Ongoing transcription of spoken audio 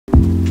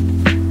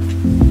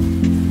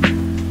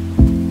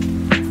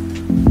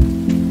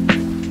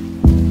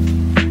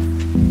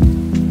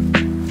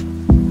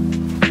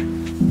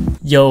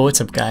Yo,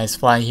 what's up guys,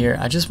 Fly here.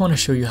 I just want to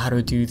show you how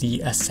to do the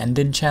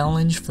Ascendant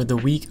challenge for the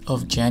week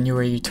of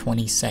January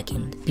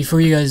 22nd. Before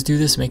you guys do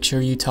this, make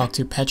sure you talk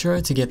to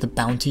Petra to get the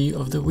bounty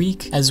of the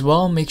week. As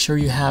well, make sure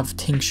you have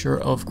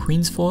Tincture of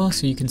Queen's Foil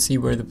so you can see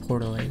where the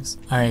portal is.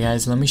 Alright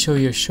guys, let me show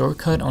you a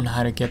shortcut on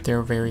how to get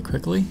there very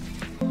quickly.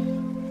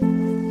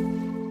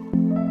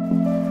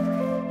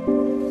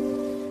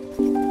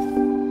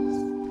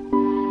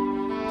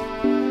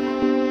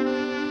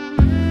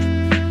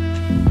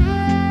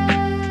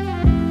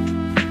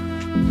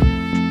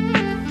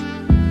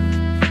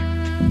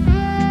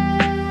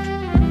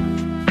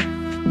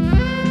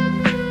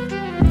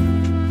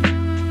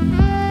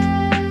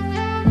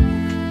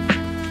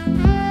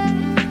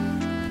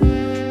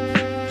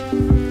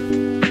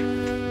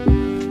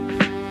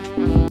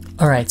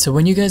 Alright, so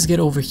when you guys get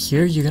over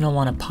here, you're going to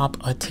want to pop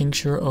a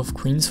Tincture of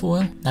Queen's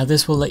Foil. Now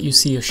this will let you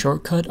see a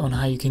shortcut on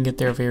how you can get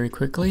there very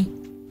quickly.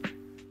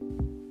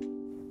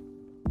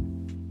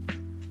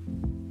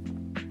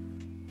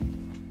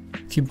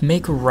 If you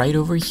make a right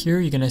over here,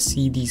 you're going to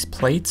see these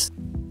plates.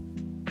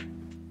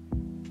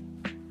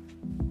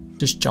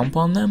 Just jump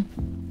on them.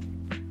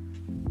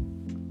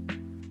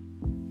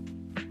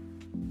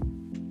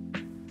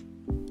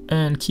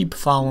 And keep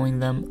following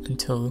them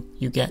until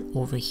you get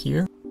over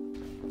here.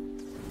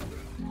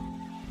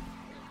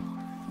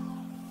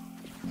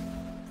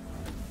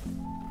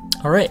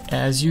 Alright,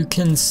 as you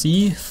can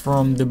see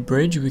from the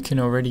bridge, we can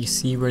already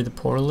see where the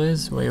portal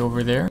is, way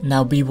over there.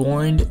 Now be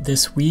warned,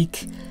 this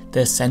week,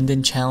 the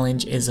Ascendant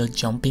challenge is a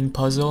jumping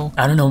puzzle.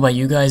 I don't know about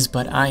you guys,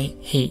 but I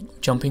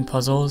hate jumping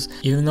puzzles.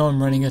 Even though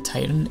I'm running a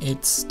Titan,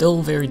 it's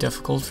still very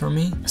difficult for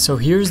me. So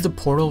here's the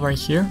portal right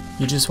here.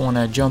 You just want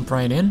to jump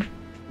right in.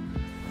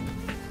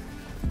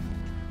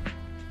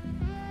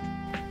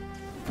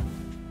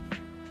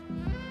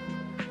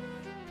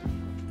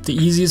 The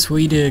easiest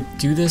way to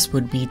do this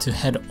would be to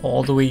head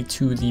all the way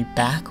to the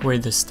back where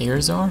the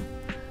stairs are.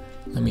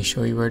 Let me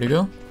show you where to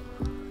go.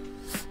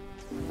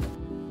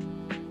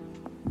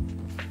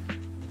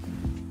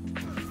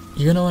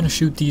 You're gonna want to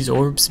shoot these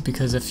orbs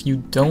because if you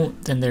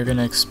don't, then they're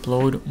gonna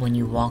explode when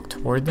you walk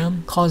toward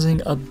them,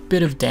 causing a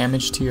bit of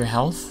damage to your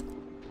health.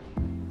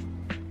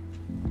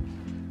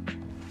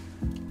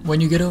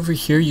 When you get over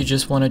here, you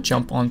just want to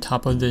jump on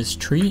top of this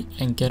tree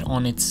and get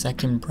on its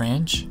second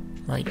branch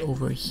right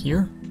over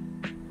here.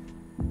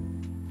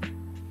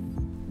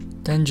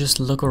 Then just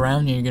look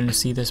around and you're going to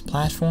see this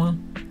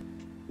platform.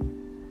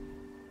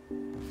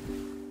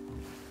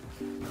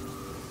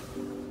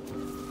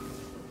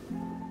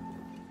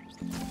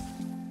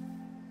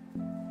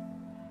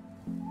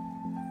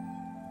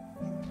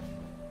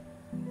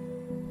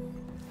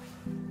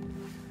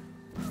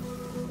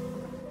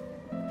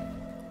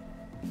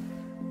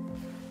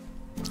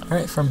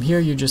 Alright, from here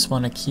you just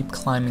want to keep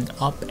climbing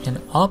up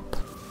and up.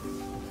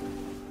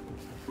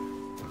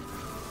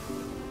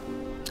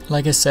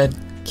 Like I said,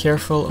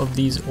 careful of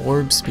these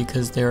orbs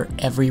because they're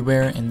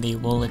everywhere and they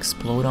will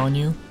explode on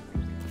you.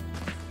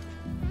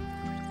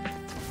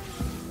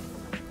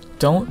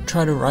 Don't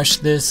try to rush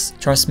this.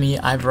 Trust me,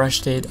 I've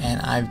rushed it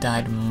and I've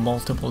died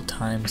multiple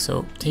times,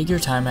 so take your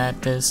time at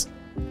this.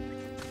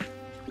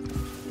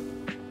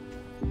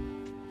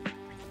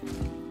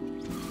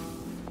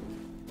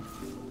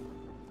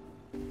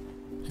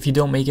 If you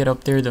don't make it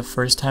up there the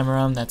first time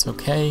around, that's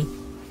okay.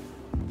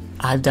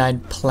 I've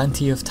died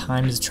plenty of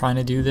times trying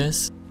to do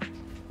this.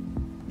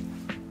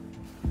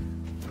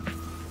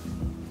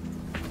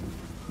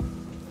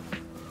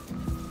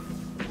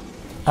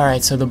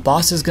 Alright, so the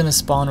boss is gonna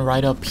spawn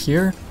right up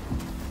here.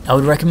 I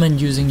would recommend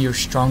using your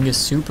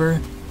strongest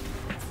super.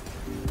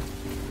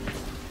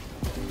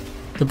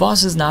 The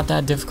boss is not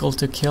that difficult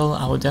to kill.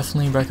 I would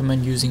definitely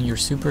recommend using your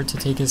super to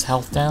take his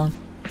health down.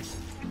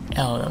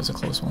 Oh, that was a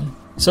close one.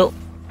 So,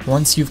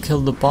 once you've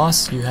killed the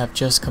boss, you have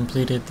just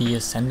completed the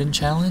Ascendant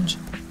challenge.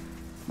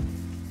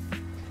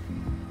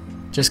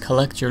 Just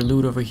collect your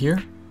loot over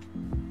here.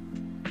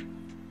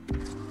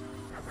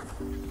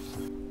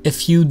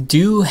 If you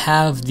do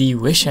have the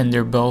Wish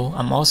Ender bow,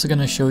 I'm also going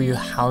to show you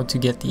how to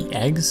get the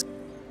eggs.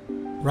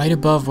 Right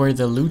above where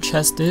the loot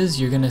chest is,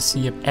 you're going to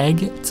see an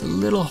egg. It's a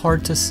little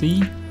hard to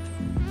see,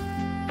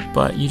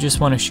 but you just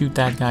want to shoot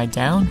that guy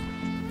down.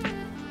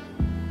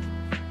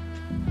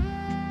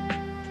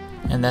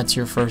 And that's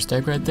your first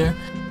egg right there.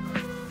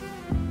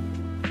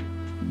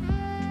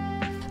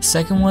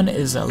 Second one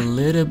is a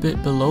little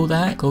bit below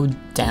that. Go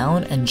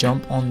down and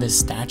jump on this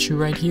statue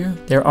right here.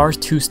 There are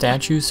two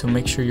statues, so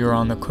make sure you're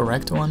on the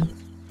correct one.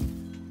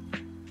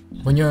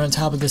 When you're on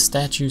top of the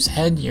statue's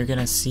head, you're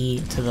gonna see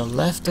to the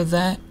left of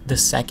that the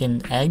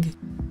second egg.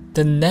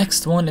 The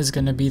next one is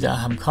gonna be the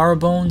Ahamkara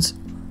bones.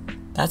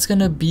 That's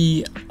gonna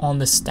be on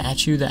the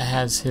statue that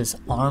has his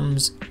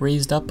arms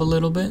raised up a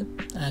little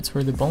bit. That's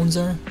where the bones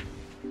are.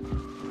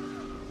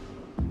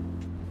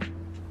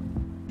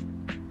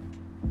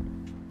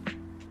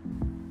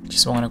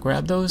 Just want to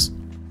grab those.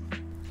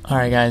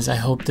 Alright guys, I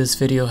hope this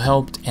video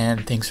helped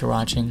and thanks for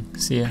watching.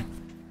 See ya.